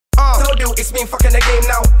Dude, it's me fucking the game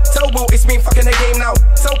now. Tell Will, it's me fucking the game now.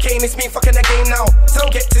 Tell Kane, it's me fucking the game now. Tell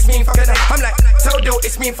Get, it's me fucking the. I'm like, tell Dude,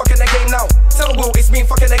 it's me fucking the game now. Tell Will, it's me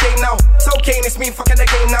fucking the game now. Tell Kane, it's me fucking the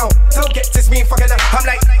game now. Tell Get, it's me fucking the. I'm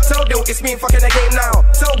like, tell Dude, it's me fucking the game now.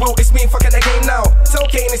 Tell Will, it's me fucking the game now. Tell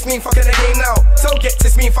Kane, it's me fucking the game now. Tell Get,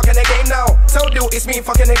 it's me fucking the game now. Tell Dude, it's me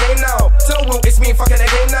fucking the game now. Tell Will, it's me fucking the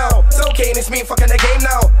game now. Tell Kane, it's me fucking the game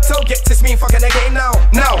now. Tell Get, it's me fucking the game now.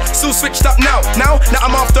 Now, still switched up now. Now that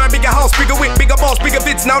I'm after a bigger house, bigger whip, bigger boss, bigger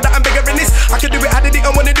vids. Now that I'm bigger in this, I can do it. I did it,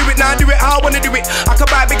 I wanna do it. Now I do it how I wanna do it. I can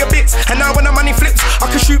buy bigger bits, and now when the money flips,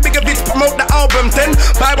 I can shoot bigger vids, promote the album. Then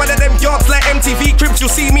buy one of them yards like MTV cribs.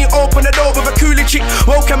 You'll see me open the door with a coolie chick.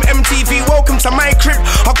 Welcome MTV, welcome to my crib.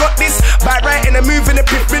 I got this by writing and moving a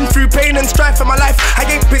pit. Been through pain and strife for my life. I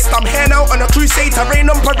ain't pissed, I'm here now on a crusade. I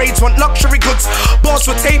rain on parades, want luxury goods. Boss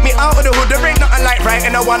will take me out of the hood. There ain't nothing like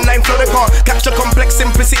writing a one-line flow. They can't catch the complex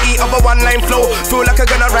simplicity of a one-line flow. Feel like I'm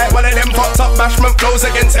gonna write one of them fucked up bashment flows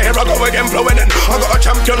again. So here I go again, flowing in. I got a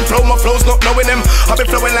champion flow, my flow's not knowing him. I've been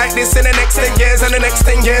flowing like this in the next 10 years and the next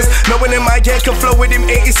 10 years. No one in my gear can flow with him.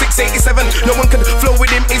 86, 87, no one can flow with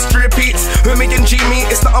him. History repeats. Who me and G me,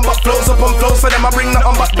 it's nothing but flows upon flows for them. I bring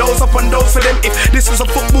nothing but those upon those for them. If this was a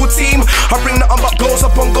football team, I bring nothing but goals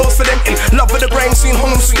upon goals for them. In love with the grind, sweet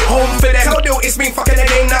home for them. Tell Dude, it's me fucking the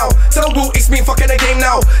game now. Tell Will, it's me fucking the game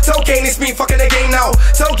now. Tell Kane, it's me fucking the game now.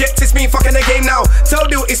 Tell Get, it's me fucking the game now. Tell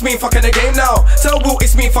Dude, it's me fucking the game now. Tell Will,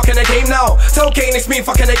 it's me fucking the game now. Tell Kane, it's me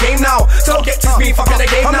fucking the game now. Tell Get, it's me fucking the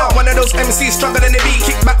game now. I'm not one of those MCs struggling to beat.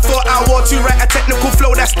 Kick back for hour or two, write a technical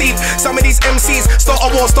flow that's deep. Some of these MCs start a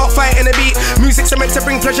war, start fighting the beat. Music's meant to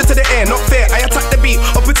bring pleasure to the air, not fair. I attack the beat,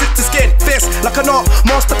 opposite to skin. Fierce like an art,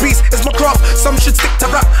 masterpiece is my craft. Some should stick to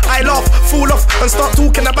rap. I laugh, fall off, and start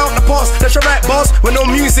talking about the past. That's your right bars with no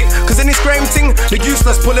music, cause in this grime thing, the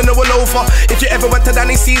useless pulling the wall over. If you ever went to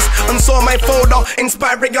Danny C's and saw my folder,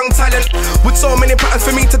 inspiring young talent with so many patterns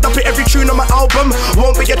for me to dump it. Every tune on my album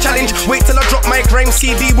won't be a challenge. Wait till I drop my grime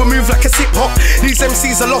CD, will move like a hip hop. These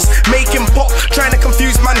MCs are lost, making pop, trying to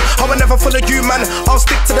confuse man. I will never follow you man, I'll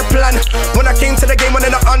stick to the plan. When I came to the game,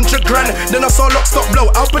 winning 100 grand, then I saw Lock, Stock,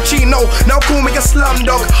 Blow, Al Pacino. Now call me a slum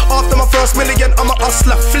dog. After my first million, I'm a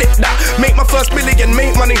hustler. Flip that, make my first million,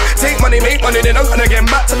 make money, take money, make money. Then I'm gonna get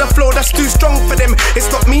back to the flow that's too strong for them.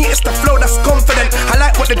 It's not me, it's the flow that's confident. I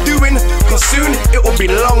like what they're doing, cause soon it will be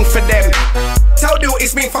long for them. Tell Dude,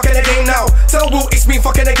 it's me fucking the game now. Tell Will, it's me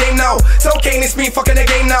fucking the game now. Tell Kane, it's me fucking the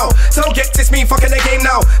game now. Tell Get, it's me fucking the game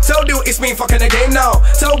now. Tell Dude, it's me fucking the game now.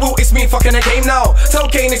 Tell Will, it's me fucking the game now. Tell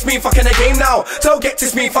Kane, it's me fucking the game now. Tell Get,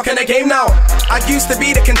 it's me fucking the game now. I used to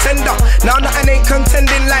be the contender, now nothing ain't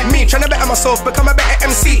contending like me. Trying to better myself, become a better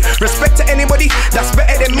MC. Respect to anybody that's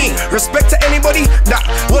better than me. Respect to anybody that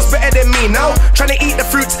was better than me. Now trying to eat the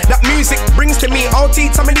fruits that music brings to me. I'll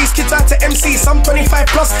teach some of these kids how to MC. Some 25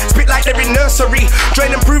 plus, spit like they're in nursery. Try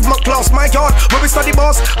and improve my class, my yard, where we study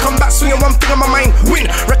bars. Come back swinging one thing on my mind, win.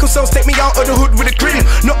 Record sales take me out of the hood with a grin.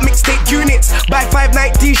 Not mixtape units, buy 5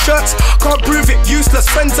 night t-shirts. Can't prove it, useless,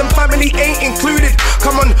 friends and family ain't included.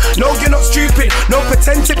 Come on, no you're not stupid, no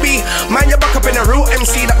pretend to be. Man, you're back up in a real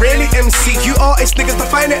MC that really MC. You artist niggas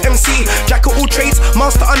define an MC. Jack of all trades,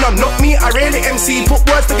 master of none, not me, I really MC. Put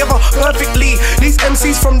words together perfectly. These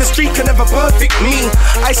MCs from the street can never perfect me.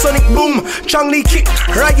 I sonic boom, Chung Lee kick,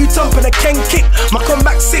 right you thump and a Ken kick. My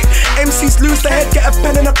comeback sick, MCs lose their head, get a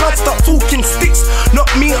pen and a pad, start talking sticks. Not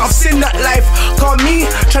me, I've seen that life. Call me,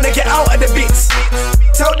 trying to get out of the bits.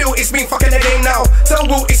 Tell Dude, it's me fucking the game now. Tell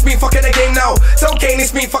Will, it's me fucking the game now. Tell Kane,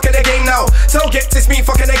 it's me fucking the game now. Tell Get, it's me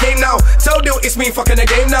fucking the game now. Tell Dude, it's me fucking the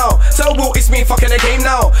game now. Tell Will, it's me fucking the game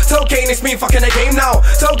now. Tell Kane, it's me fucking the game now.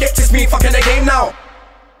 Tell Get, it's me fucking the game now.